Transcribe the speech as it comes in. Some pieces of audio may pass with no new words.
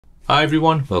Hi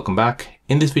everyone, welcome back.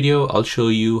 In this video, I'll show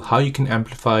you how you can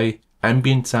amplify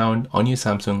ambient sound on your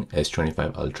Samsung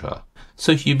S25 Ultra.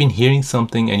 So if you've been hearing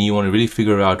something and you want to really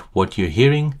figure out what you're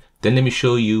hearing, then let me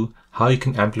show you how you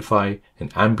can amplify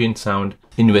an ambient sound,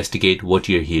 investigate what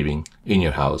you're hearing in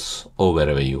your house or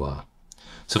wherever you are.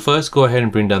 So first, go ahead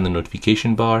and bring down the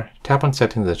notification bar, tap on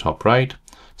settings at the top right,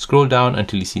 scroll down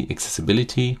until you see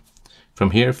accessibility.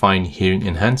 From here, find hearing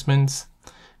enhancements.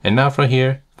 And now from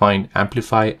here, find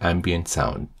Amplify Ambient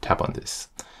Sound. Tap on this.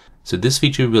 So this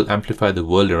feature will amplify the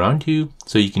world around you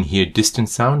so you can hear distant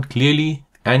sound clearly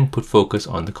and put focus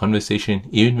on the conversation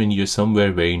even when you're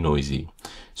somewhere very noisy.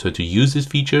 So to use this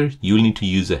feature, you'll need to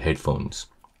use the headphones.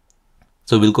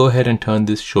 So we'll go ahead and turn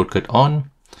this shortcut on.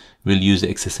 We'll use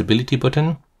the accessibility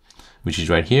button, which is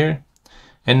right here.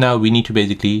 And now we need to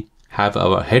basically have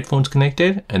our headphones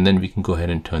connected, and then we can go ahead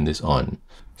and turn this on.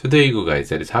 So there you go, guys.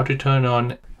 That is how to turn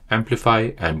on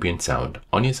Amplify Ambient Sound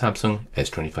on your Samsung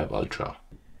S25 Ultra.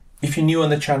 If you're new on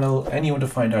the channel and you want to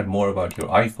find out more about your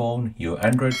iPhone, your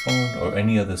Android phone, or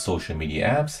any other social media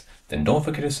apps, then don't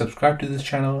forget to subscribe to this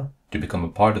channel to become a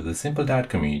part of the Simple Dad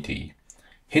community.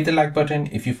 Hit the like button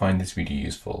if you find this video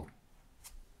useful.